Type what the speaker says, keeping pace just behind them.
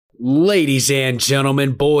Ladies and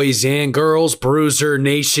gentlemen, boys and girls, Bruiser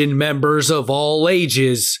Nation members of all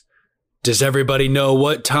ages, does everybody know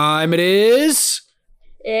what time it is?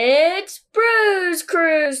 It's Bruise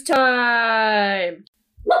Cruise time!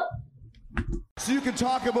 So you can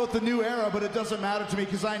talk about the new era, but it doesn't matter to me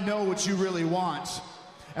because I know what you really want.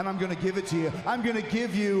 And I'm going to give it to you. I'm going to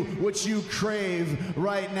give you what you crave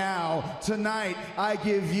right now. Tonight, I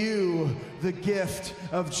give you the gift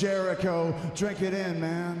of Jericho. Drink it in,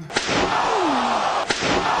 man.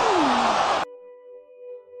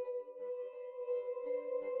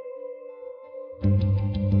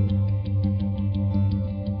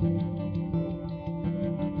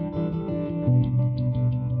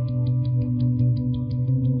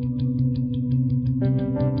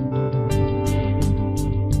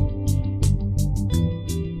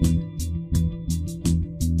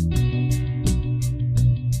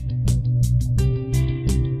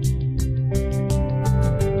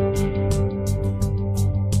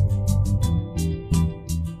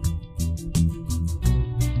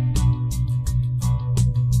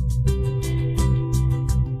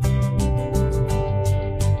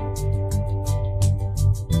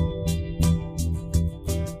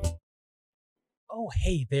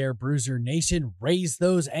 Hey there, Bruiser Nation. Raise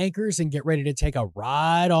those anchors and get ready to take a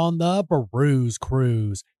ride on the Bruise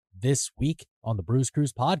Cruise. This week on the Bruise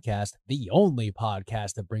Cruise podcast, the only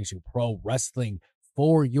podcast that brings you pro wrestling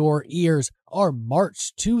for your ears, our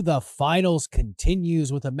march to the finals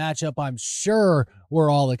continues with a matchup I'm sure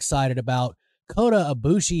we're all excited about. Kota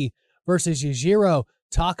Ibushi versus Yujiro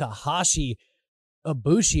Takahashi.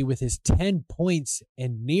 Ibushi with his 10 points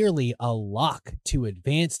and nearly a lock to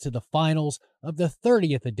advance to the finals of the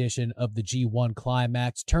 30th edition of the G1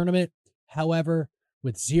 Climax tournament. However,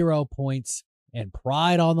 with 0 points and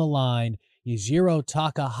pride on the line, Yujiro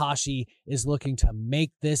Takahashi is looking to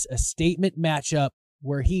make this a statement matchup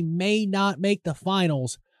where he may not make the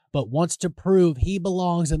finals, but wants to prove he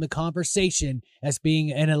belongs in the conversation as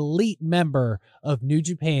being an elite member of New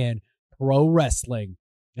Japan Pro Wrestling.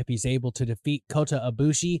 If he's able to defeat Kota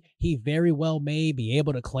Ibushi, he very well may be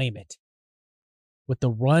able to claim it. With the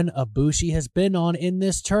run Ibushi has been on in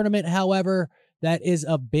this tournament, however, that is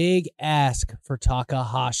a big ask for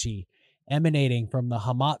Takahashi, emanating from the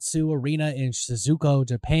Hamatsu Arena in Shizuoka,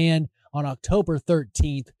 Japan on October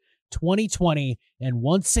 13th, 2020. And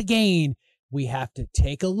once again, we have to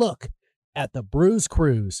take a look at the Bruise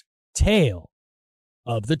Cruise tale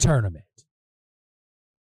of the tournament.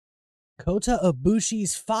 Kota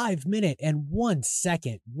Ibushi's 5-minute and 1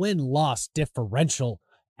 second win-loss differential,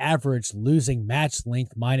 average losing match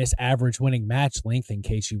length minus average winning match length, in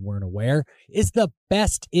case you weren't aware, is the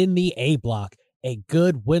best in the A block. A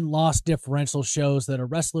good win-loss differential shows that a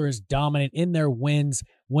wrestler is dominant in their wins,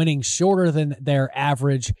 winning shorter than their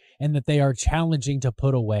average, and that they are challenging to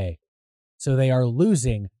put away. So they are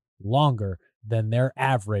losing longer than their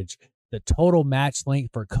average. The total match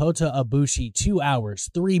length for Kota Ibushi, 2 hours,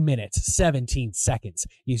 3 minutes, 17 seconds.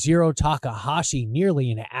 Yujiro Takahashi,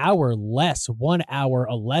 nearly an hour less, 1 hour,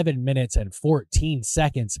 11 minutes, and 14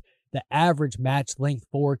 seconds. The average match length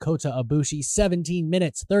for Kota Ibushi, 17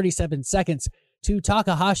 minutes, 37 seconds, to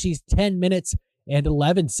Takahashi's 10 minutes and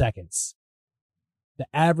 11 seconds. The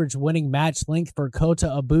average winning match length for Kota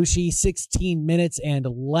Ibushi, 16 minutes and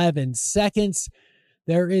 11 seconds.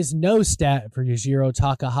 There is no stat for Yujiro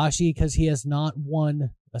Takahashi because he has not won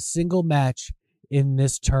a single match in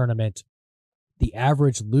this tournament. The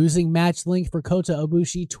average losing match length for Kota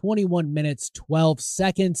Ibushi, 21 minutes, 12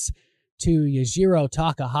 seconds, to Yujiro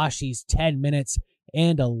Takahashi's 10 minutes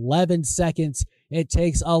and 11 seconds. It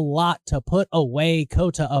takes a lot to put away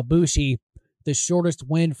Kota Ibushi. The shortest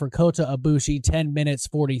win for Kota Ibushi, 10 minutes,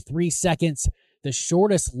 43 seconds. The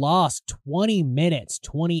shortest loss, 20 minutes,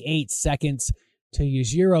 28 seconds. To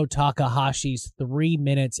Yujiro Takahashi's 3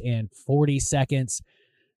 minutes and 40 seconds.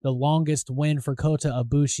 The longest win for Kota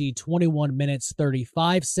Ibushi, 21 minutes,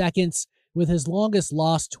 35 seconds, with his longest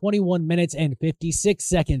loss, 21 minutes and 56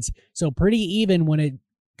 seconds. So pretty even when it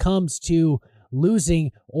comes to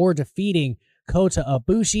losing or defeating Kota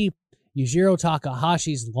Ibushi. Yujiro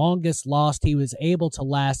Takahashi's longest loss, he was able to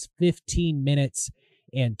last 15 minutes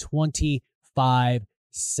and 25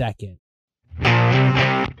 seconds.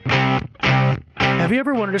 Have you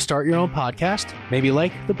ever wanted to start your own podcast? Maybe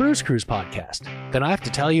like the Bruce Cruise podcast? Then I have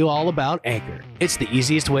to tell you all about Anchor. It's the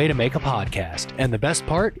easiest way to make a podcast. And the best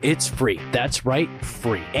part, it's free. That's right,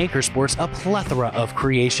 free. Anchor sports a plethora of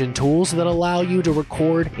creation tools that allow you to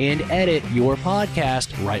record and edit your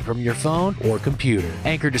podcast right from your phone or computer.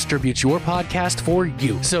 Anchor distributes your podcast for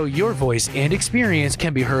you, so your voice and experience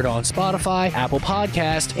can be heard on Spotify, Apple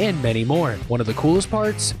Podcast, and many more. One of the coolest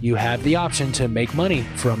parts, you have the option to make money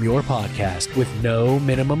from your podcast with no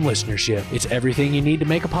minimum listenership. It's everything you need to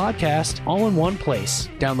make a podcast, all in one place.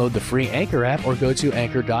 Download the free Anchor app or go to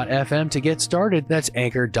anchor.fm to get started. That's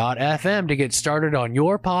anchor.fm to get started on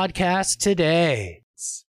your podcast today.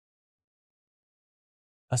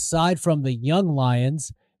 Aside from the Young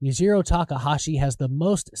Lions, Yujiro Takahashi has the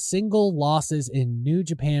most single losses in New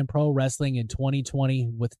Japan Pro Wrestling in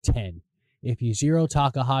 2020 with 10. If Yujiro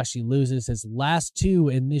Takahashi loses his last two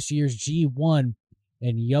in this year's G1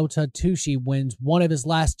 and Yota Tsuji wins one of his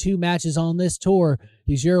last two matches on this tour,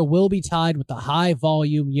 Yujiro will be tied with the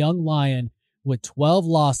high-volume Young Lion with 12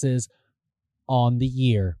 losses on the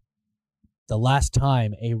year. The last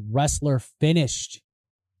time a wrestler finished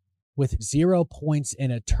with 0 points in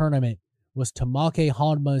a tournament was Tamake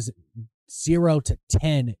Honma's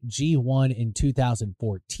 0-10 G1 in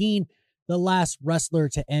 2014. The last wrestler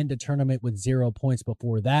to end a tournament with 0 points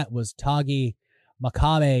before that was Tagi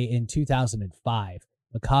Makabe in 2005.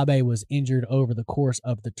 Makabe was injured over the course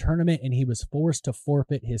of the tournament, and he was forced to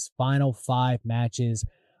forfeit his final 5 matches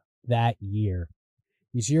that year.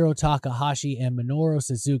 Yujiro Takahashi and Minoru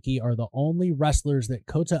Suzuki are the only wrestlers that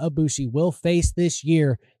Kota Ibushi will face this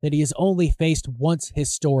year that he has only faced once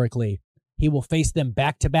historically. He will face them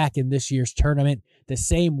back-to-back in this year's tournament, the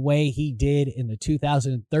same way he did in the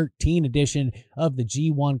 2013 edition of the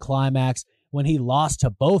G1 Climax when he lost to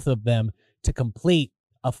both of them to complete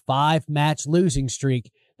a 5-match losing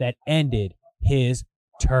streak that ended his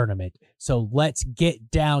tournament. So let's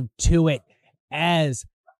get down to it as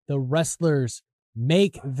the wrestlers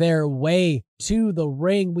make their way to the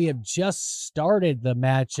ring. We have just started the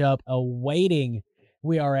matchup, awaiting.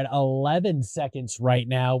 We are at 11 seconds right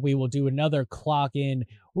now. We will do another clock in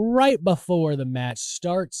right before the match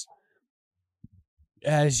starts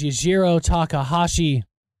as Yujiro Takahashi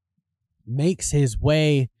makes his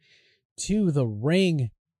way to the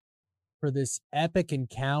ring for this epic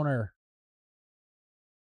encounter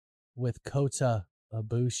with Kota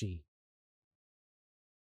Ibushi.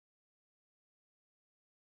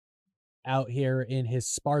 Out here in his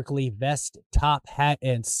sparkly vest, top hat,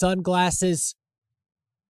 and sunglasses.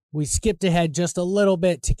 We skipped ahead just a little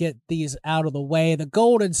bit to get these out of the way. The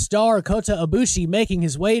Golden Star, Kota Ibushi, making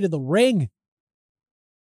his way to the ring.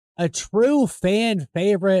 A true fan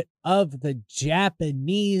favorite of the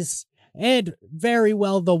Japanese and very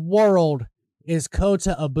well the world is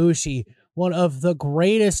Kota Ibushi, one of the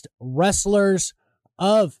greatest wrestlers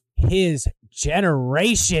of his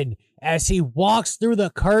generation as he walks through the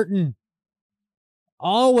curtain,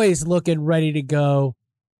 always looking ready to go.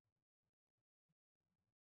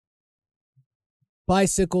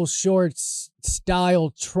 Bicycle shorts,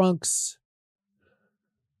 style trunks,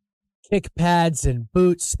 kick pads, and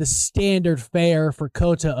boots, the standard fare for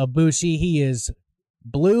Kota Ibushi. He is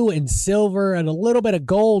blue and silver and a little bit of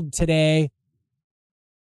gold today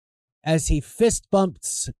as he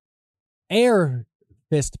air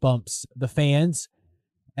fist bumps the fans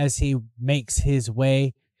as he makes his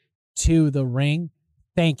way to the ring,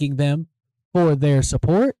 thanking them for their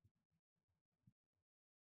support.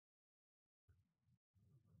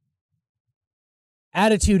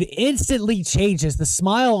 Attitude instantly changes. The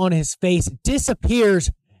smile on his face disappears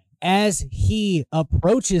as he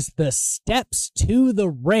approaches the steps to the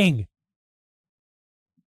ring.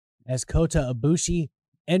 As Kota Ibushi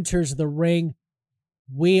enters the ring,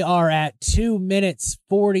 we are at 2 minutes,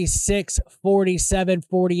 46, 47,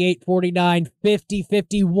 48, 49, 50,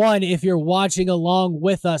 51 if you're watching along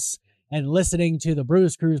with us and listening to the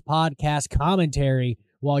Bruce Cruise podcast commentary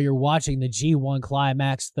while you're watching the G1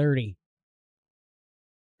 Climax 30.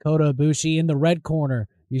 Kota Ibushi in the red corner,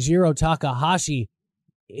 Yujiro Takahashi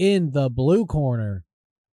in the blue corner.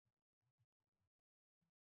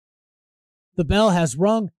 The bell has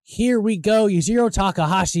rung. Here we go. Yujiro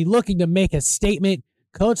Takahashi looking to make a statement.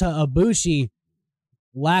 Kota Ibushi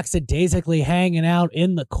lackadaisically hanging out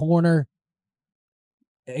in the corner,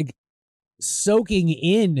 soaking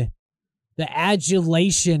in the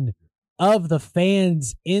adulation of the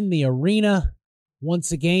fans in the arena.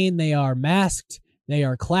 Once again, they are masked. They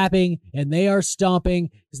are clapping and they are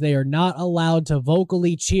stomping because they are not allowed to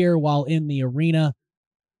vocally cheer while in the arena.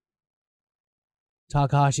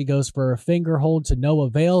 Takahashi goes for a finger hold to no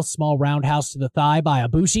avail. Small roundhouse to the thigh by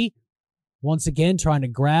Ibushi. Once again, trying to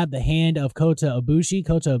grab the hand of Kota Ibushi.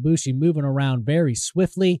 Kota Ibushi moving around very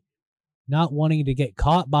swiftly, not wanting to get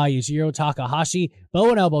caught by Yujiro Takahashi. Bow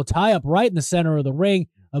and elbow tie up right in the center of the ring.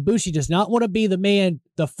 Ibushi does not want to be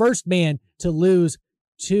the first man to lose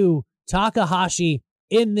to Takahashi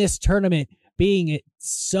in this tournament, being it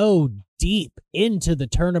so deep into the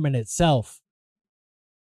tournament itself.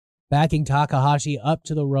 Backing Takahashi up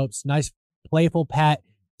to the ropes. Nice playful pat.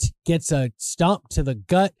 Gets a stomp to the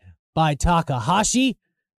gut by Takahashi.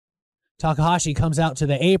 Takahashi comes out to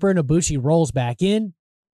the apron. Ibushi rolls back in.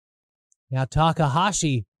 Now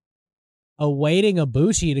Takahashi awaiting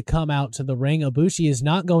Ibushi to come out to the ring. Ibushi is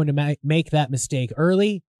not going to make that mistake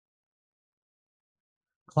early.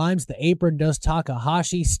 Climbs the apron, does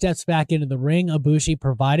Takahashi, steps back into the ring. Ibushi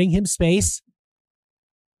providing him space.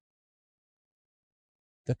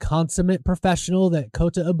 The consummate professional that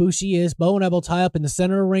Kota Ibushi is. Bow and elbow tie up in the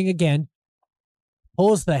center of the ring again.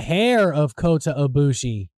 Pulls the hair of Kota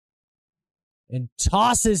Ibushi and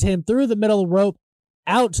tosses him through the middle rope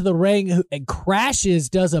out to the ring and crashes,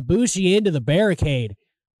 does Ibushi into the barricade.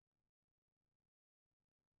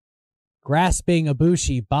 Grasping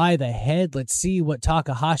Ibushi by the head. Let's see what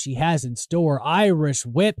Takahashi has in store. Irish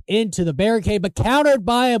whip into the barricade, but countered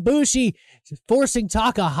by Ibushi, forcing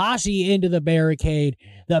Takahashi into the barricade.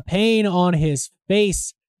 The pain on his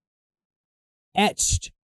face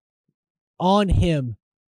etched on him.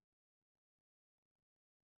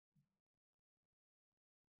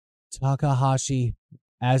 Takahashi,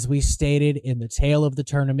 as we stated in the tail of the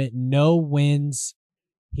tournament, no wins.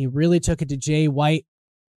 He really took it to Jay White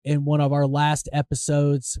in one of our last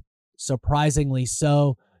episodes, surprisingly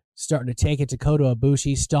so. Starting to take it to Kota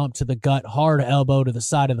Ibushi, stomp to the gut, hard elbow to the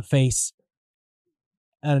side of the face.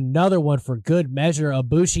 And another one for good measure.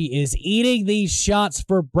 Ibushi is eating these shots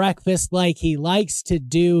for breakfast like he likes to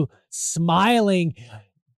do, smiling.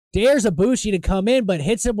 Dares Ibushi to come in, but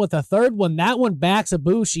hits him with a third one. That one backs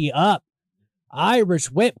Ibushi up. Irish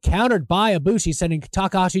whip countered by Ibushi, sending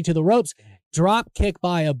Takahashi to the ropes. Drop kick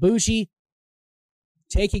by Ibushi.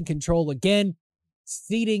 Taking control again,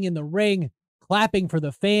 seating in the ring, clapping for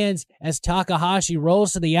the fans as Takahashi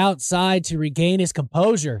rolls to the outside to regain his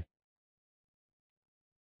composure.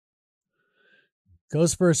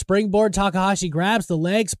 Goes for a springboard. Takahashi grabs the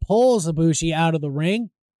legs, pulls Ibushi out of the ring.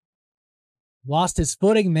 Lost his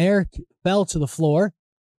footing there, fell to the floor.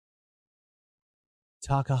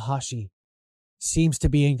 Takahashi seems to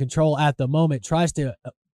be in control at the moment, tries to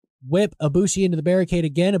whip Ibushi into the barricade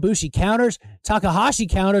again. Ibushi counters. Takahashi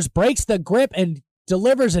counters, breaks the grip, and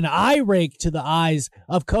delivers an eye rake to the eyes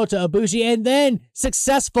of Kota Ibushi, and then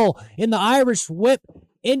successful in the Irish whip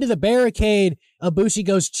into the barricade. Ibushi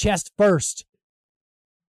goes chest first.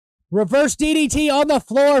 Reverse DDT on the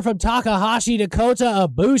floor from Takahashi to Kota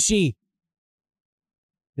Ibushi.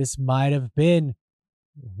 This might have been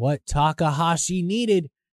what Takahashi needed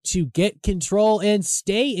to get control and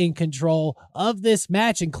stay in control of this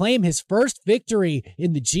match and claim his first victory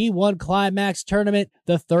in the G1 Climax Tournament,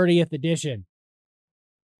 the 30th edition.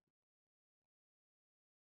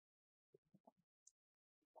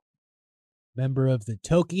 Member of the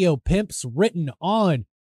Tokyo Pimps written on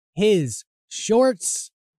his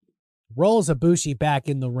shorts. Rolls Ibushi back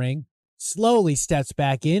in the ring. Slowly steps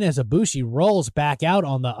back in as Ibushi rolls back out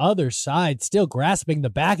on the other side, still grasping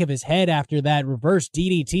the back of his head after that reverse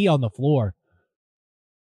DDT on the floor.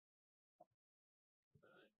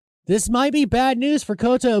 This might be bad news for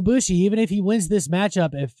Kota Ibushi, even if he wins this matchup.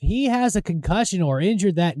 If he has a concussion or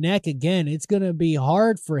injured that neck again, it's going to be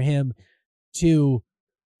hard for him to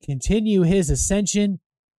continue his ascension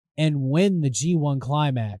and win the G1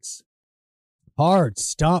 Climax. Hard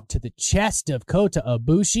stomp to the chest of Kota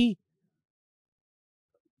Ibushi.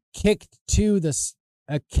 Kick to the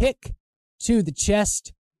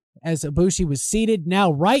chest as Ibushi was seated,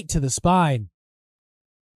 now right to the spine.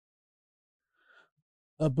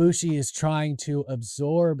 Ibushi is trying to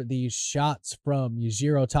absorb these shots from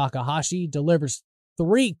Yujiro Takahashi, delivers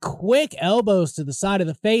 3 quick elbows to the side of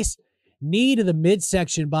the face, knee to the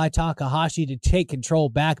midsection by Takahashi to take control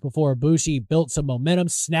back before Ibushi built some momentum,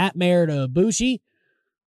 snapmare to Ibushi.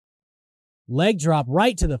 Leg drop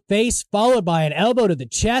right to the face, followed by an elbow to the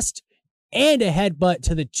chest and a headbutt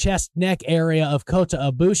to the chest neck area of Kota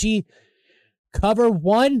Ibushi. Cover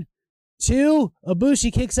 1, 2.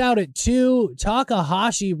 Ibushi kicks out at 2.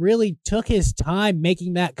 Takahashi really took his time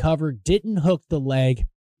making that cover, didn't hook the leg.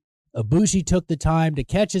 Ibushi took the time to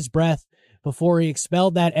catch his breath before he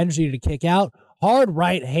expelled that energy to kick out. Hard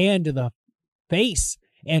right hand to the face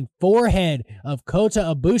and forehead of Kota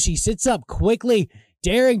Ibushi. Sits up quickly,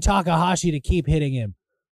 daring Takahashi to keep hitting him.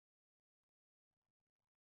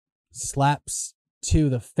 Slaps to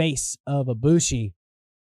the face of Ibushi.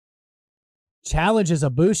 Challenges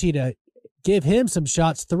Ibushi to give him some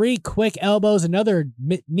shots. 3 quick elbows, another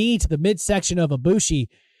knee to the midsection of Ibushi.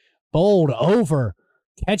 Bowled over,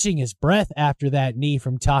 catching his breath after that knee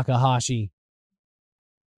from Takahashi.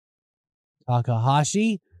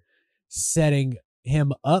 Takahashi setting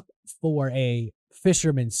him up for a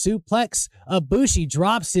fisherman suplex. Ibushi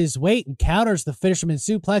drops his weight and counters the fisherman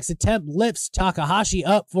suplex attempt, lifts Takahashi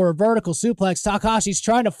up for a vertical suplex. Takahashi's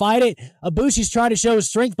trying to fight it. Ibushi's trying to show his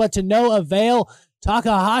strength, but to no avail.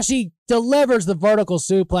 Takahashi delivers the vertical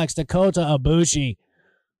suplex to Kota Ibushi.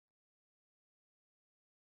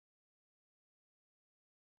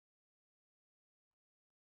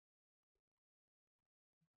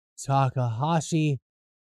 Takahashi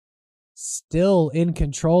still in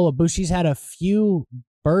control. Ibushi's had a few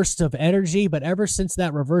bursts of energy, but ever since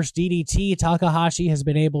that reverse DDT, Takahashi has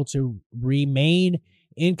been able to remain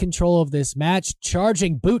in control of this match.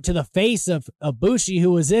 Charging boot to the face of Ibushi,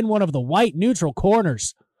 who was in one of the white neutral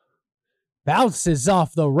corners. Bounces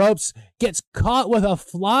off the ropes, gets caught with a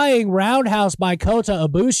flying roundhouse by Kota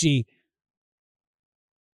Ibushi.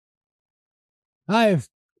 I've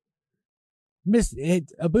missed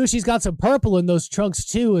it. Ibushi's got some purple in those trunks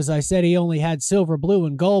too. As I said, he only had silver, blue,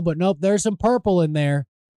 and gold, but nope, there's some purple in there.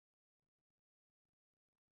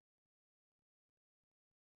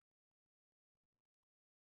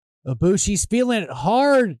 Ibushi's feeling it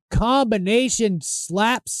hard. Combination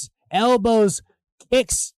slaps, elbows,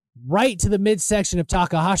 kicks right to the midsection of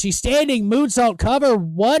Takahashi. Standing moonsault cover.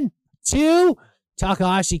 1, 2.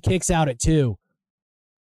 Takahashi kicks out at 2.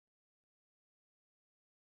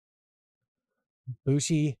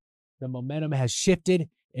 Ibushi, the momentum has shifted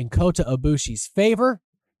in Kota Ibushi's favor.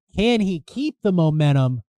 Can he keep the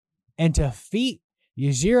momentum and defeat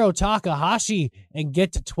Yujiro Takahashi and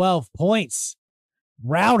get to 12 points?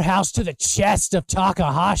 Roundhouse to the chest of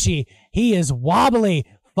Takahashi. He is wobbly,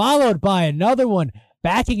 followed by another one,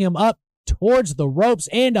 backing him up towards the ropes,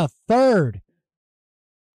 and a third.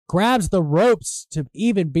 Grabs the ropes to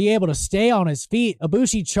even be able to stay on his feet.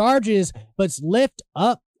 Ibushi charges, but's lift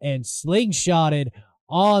up and slingshotted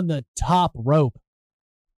on the top rope.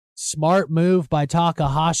 Smart move by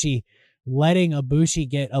Takahashi, letting Ibushi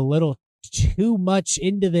get a little too much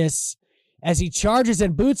into this as he charges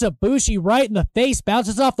and boots Ibushi right in the face,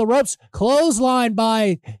 bounces off the ropes. Clothesline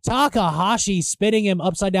by Takahashi, spinning him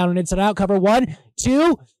upside down and inside out. Cover. 1,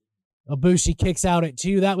 2. Ibushi kicks out at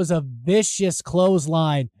 2. That was a vicious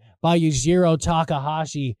clothesline by Yujiro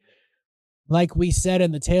Takahashi. Like we said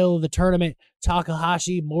in the tail of the tournament,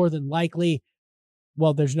 Takahashi more than likely,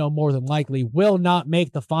 well, there's no more than likely, will not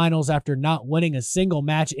make the finals after not winning a single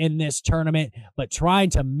match in this tournament, but trying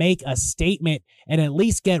to make a statement and at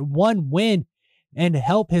least get one win and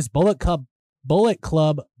help his Bullet Club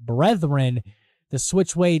brethren, the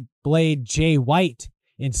Switchblade Jay White,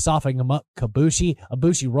 in softening him up.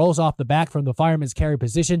 Ibushi rolls off the back from the fireman's carry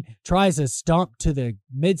position, tries a stomp to the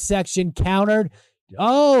midsection, countered.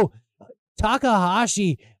 Oh,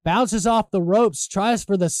 Takahashi bounces off the ropes, tries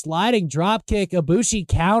for the sliding drop kick. Ibushi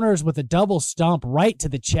counters with a double stomp right to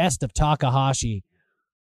the chest of Takahashi.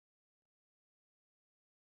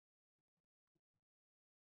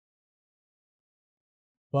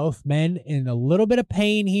 Both men in a little bit of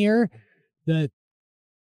pain here. The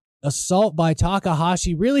assault by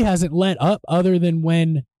Takahashi really hasn't let up other than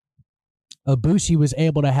when Ibushi was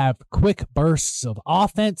able to have quick bursts of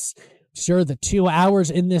offense. Sure, the 2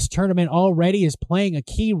 hours in this tournament already is playing a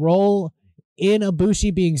key role in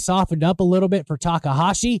Ibushi being softened up a little bit for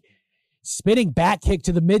Takahashi. Spinning back kick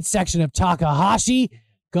to the midsection of Takahashi.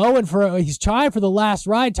 He's trying for the last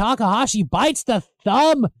ride. Takahashi bites the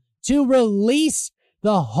thumb to release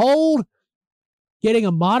the hold. Getting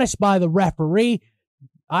admonished by the referee.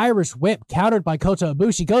 Irish whip countered by Kota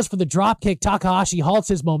Ibushi. Goes for the drop kick. Takahashi halts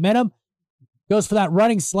his momentum. Goes for that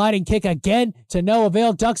running sliding kick again to no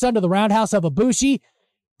avail. Ducks under the roundhouse of Ibushi.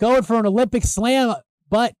 Going for an Olympic slam,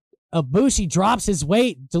 but Ibushi drops his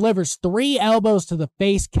weight, delivers 3 elbows to the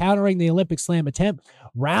face, countering the Olympic slam attempt.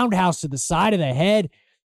 Roundhouse to the side of the head.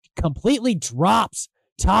 Completely drops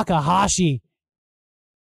Takahashi.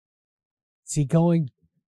 Is he going?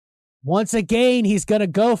 Once again, he's going to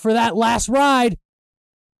go for that last ride.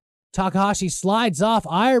 Takahashi slides off,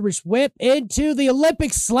 Irish whip into the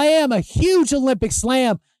Olympic slam, a huge Olympic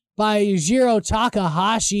slam by Yujiro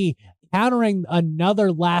Takahashi, countering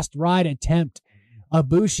another last ride attempt.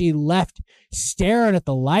 Ibushi left staring at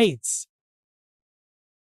the lights.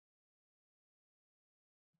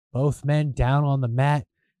 Both men down on the mat.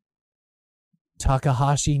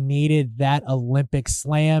 Takahashi needed that Olympic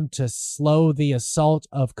slam to slow the assault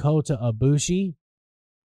of Kota Ibushi.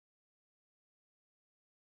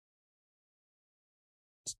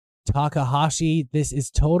 Takahashi, this is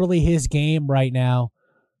totally his game right now.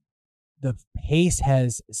 The pace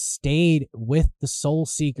has stayed with the Soul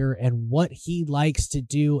Seeker and what he likes to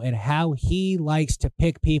do and how he likes to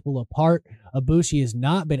pick people apart. Ibushi has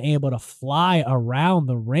not been able to fly around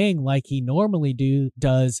the ring like he normally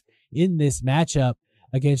does in this matchup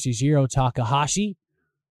against Yujiro Takahashi.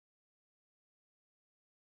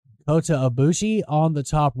 Kota Ibushi on the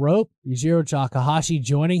top rope. Yujiro Takahashi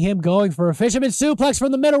joining him, going for a fisherman suplex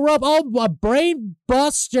from the middle rope. Oh, a brain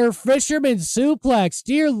buster fisherman suplex.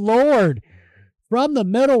 Dear Lord. From the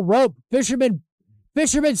middle rope. Fisherman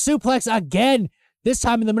suplex again. This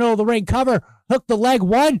time in the middle of the ring. Cover. Hook the leg.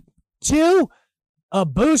 1, 2.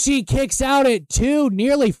 Ibushi kicks out at 2,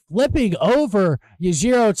 nearly flipping over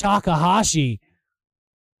Yujiro Takahashi.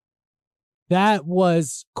 That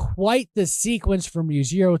was quite the sequence from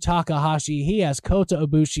Yujiro Takahashi. He has Kota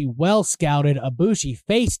Ibushi well scouted. Ibushi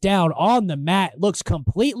face down on the mat, looks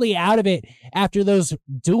completely out of it after those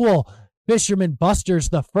dual fisherman busters,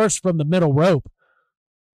 the first from the middle rope.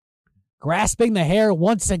 Grasping the hair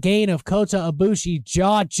once again of Kota Ibushi,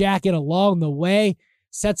 jaw jacket along the way,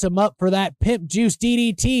 sets him up for that pimp juice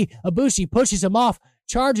DDT. Ibushi pushes him off,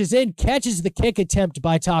 charges in, catches the kick attempt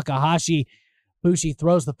by Takahashi. Ibushi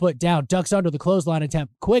throws the foot down, ducks under the clothesline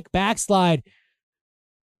attempt. Quick backslide.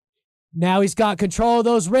 Now he's got control of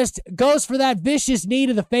those wrists. Goes for that vicious knee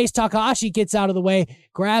to the face. Takahashi gets out of the way.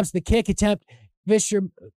 Grabs the kick attempt.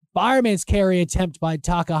 Fireman's carry attempt by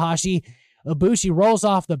Takahashi. Ibushi rolls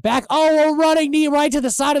off the back. Oh, a running knee right to the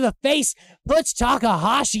side of the face. Puts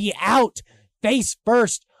Takahashi out. Face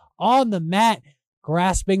first on the mat.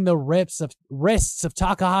 Grasping the wrists of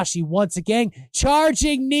Takahashi once again.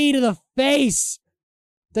 Charging knee to the face.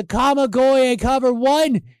 The Kamigoye cover.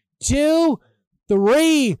 1, 2,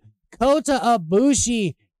 3. Kota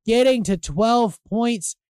Ibushi getting to 12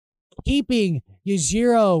 points. Keeping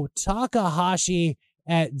Yujiro Takahashi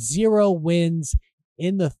at 0 wins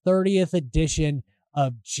in the 30th edition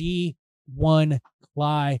of G1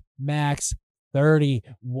 Climax 30.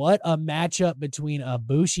 What a matchup between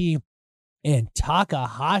Ibushi and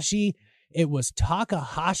Takahashi. It was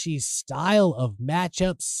Takahashi's style of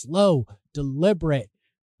matchup, slow, deliberate,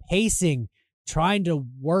 pacing, trying to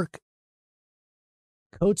work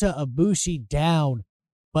Kota Ibushi down,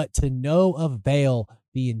 but to no avail.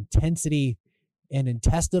 The intensity and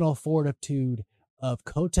intestinal fortitude of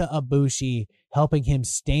Kota Ibushi helping him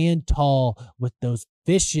stand tall with those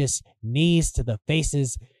vicious knees to the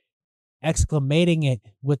faces, exclamating it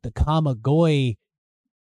with the Kamigoye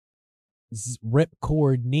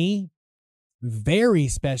ripcord knee. Very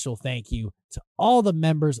special thank you to all the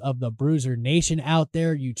members of the Bruiser Nation out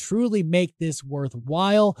there. You truly make this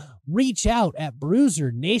worthwhile. Reach out at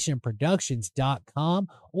bruisernationproductions.com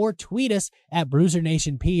or tweet us at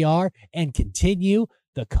bruisernationpr and continue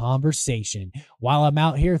the conversation. While I'm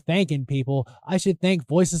out here thanking people, I should thank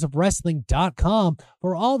voicesofwrestling.com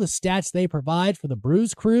for all the stats they provide for the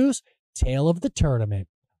Bruise Cruise Tale of the Tournament.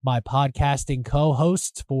 My podcasting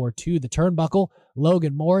co-hosts for To the Turnbuckle,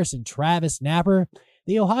 Logan Morris and Travis Napper,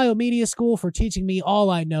 the Ohio Media School for teaching me all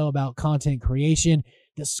I know about content creation,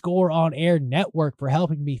 the Score On Air Network for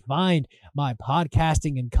helping me find my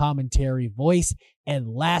podcasting and commentary voice, and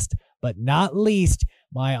last but not least,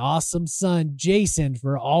 my awesome son Jason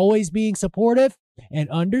for always being supportive and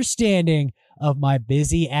understanding of my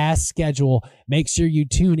busy ass schedule. Make sure you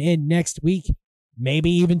tune in next week.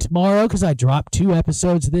 Maybe even tomorrow, because I dropped 2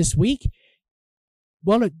 episodes this week.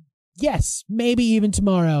 Well, yes, maybe even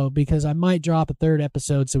tomorrow, because I might drop a 3rd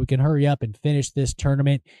episode so we can hurry up and finish this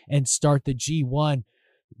tournament and start the G1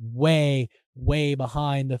 way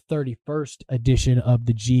behind the 31st edition of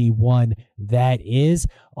the G1. That is.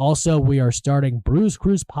 Also, we are starting Bruise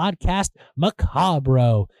Cruise Podcast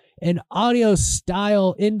Macabro, an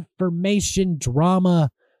audio-style information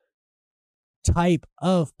drama type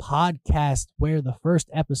of podcast where the first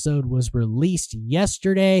episode was released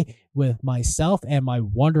yesterday with myself and my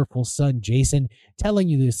wonderful son Jason telling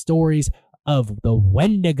you the stories of the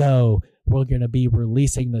Wendigo. We're going to be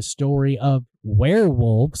releasing the story of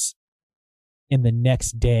werewolves in the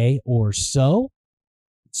next day or so.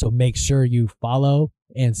 So make sure you follow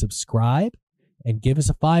and subscribe and give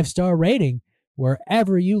us a 5-star rating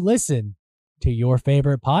wherever you listen to your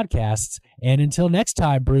favorite podcasts. And until next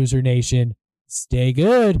time, Bruiser Nation, stay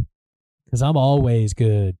good, because I'm always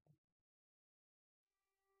good.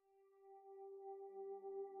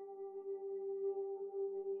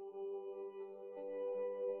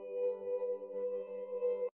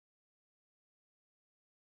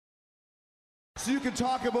 So you can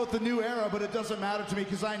talk about the new era, but it doesn't matter to me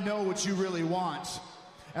because I know what you really want.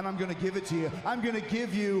 and I'm gonna give it to you. I'm gonna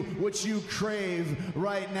give you what you crave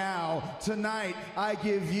right now. Tonight, I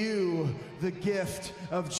give you the gift of